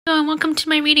Hello and welcome to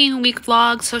my reading week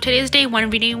vlog. So today is day 1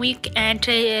 of reading week and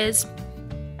today is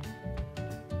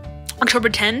October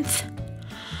 10th.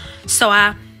 So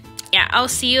yeah, I'll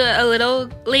see you a little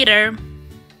later.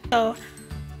 So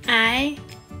I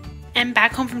am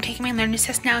back home from taking my learning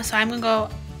test now, so I'm gonna go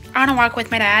on a walk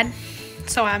with my dad.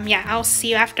 So yeah, I'll see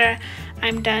you after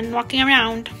I'm done walking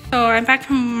around. So I'm back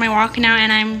from my walk now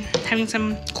and I'm having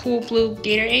some cool blue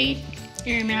Gatorade.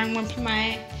 And I'm gonna put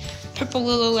my purple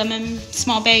Lululemon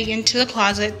small bag into the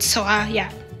closet. So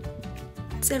yeah,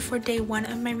 that's it for day 1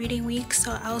 of my reading week.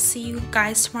 So I'll see you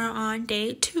guys tomorrow on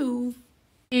day 2.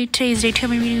 Today is day 2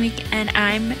 of my reading week and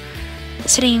I'm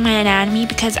studying my anatomy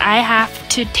because I have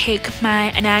to take my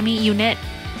anatomy unit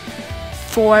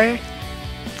 4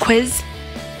 quiz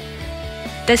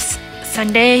this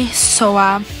Sunday. So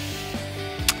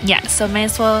yeah, so might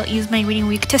as well use my reading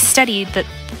week to study.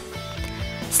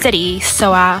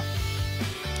 So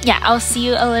yeah, I'll see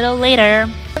you a little later.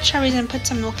 For some reason, put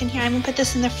some milk in here. I'm gonna put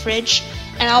this in the fridge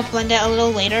and I'll blend it a little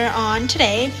later on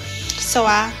today. So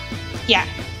yeah.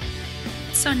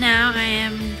 So now I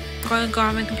am going to go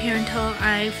on my computer until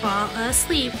I fall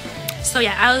asleep. So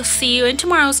yeah, I'll see you in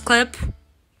tomorrow's clip.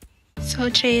 So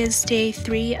today is day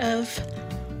 3 of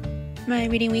my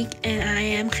reading week and I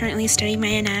am currently studying my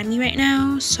anatomy right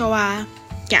now. So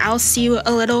yeah, I'll see you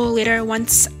a little later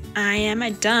once I am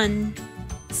done.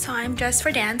 So I'm dressed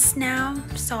for dance now.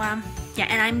 So yeah,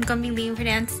 and I'm gonna be leaving for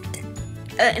dance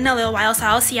in a little while, so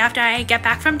I'll see you after I get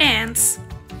back from dance.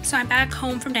 So I'm back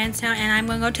home from dance now and I'm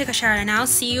gonna go take a shower and I'll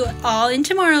see you all in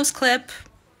tomorrow's clip.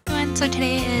 So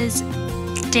today is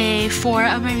day 4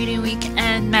 of my reading week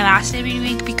and my last day of reading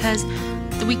week because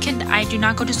the weekend I do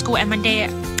not go to school and Monday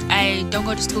I don't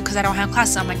go to school because I don't have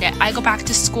classes on Monday. I go back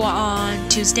to school on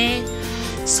Tuesday.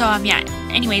 So yeah,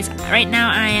 anyways, right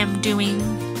now I am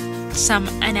doing some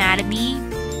anatomy.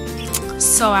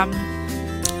 So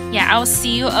yeah, I'll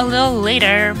see you a little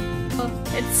later.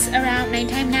 It's around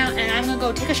nighttime now and I'm gonna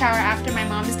go take a shower after my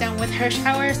mom is done with her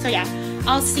shower. So yeah,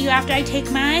 I'll see you after I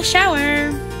take my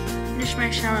shower. Finished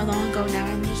my shower long ago. Now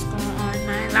I'm just going on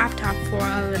my laptop for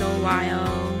a little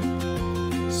while.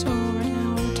 So right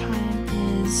now the time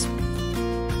is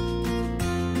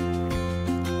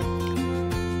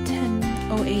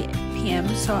 10:08 p.m.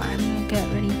 so I'm gonna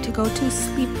get ready to go to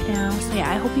sleep now. So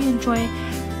yeah, I hope you enjoy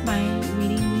my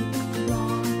reading week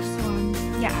vlog.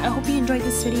 So yeah, I hope you enjoyed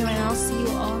this video and I'll see you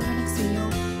all in my next video.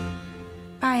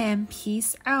 Bye and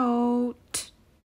peace out.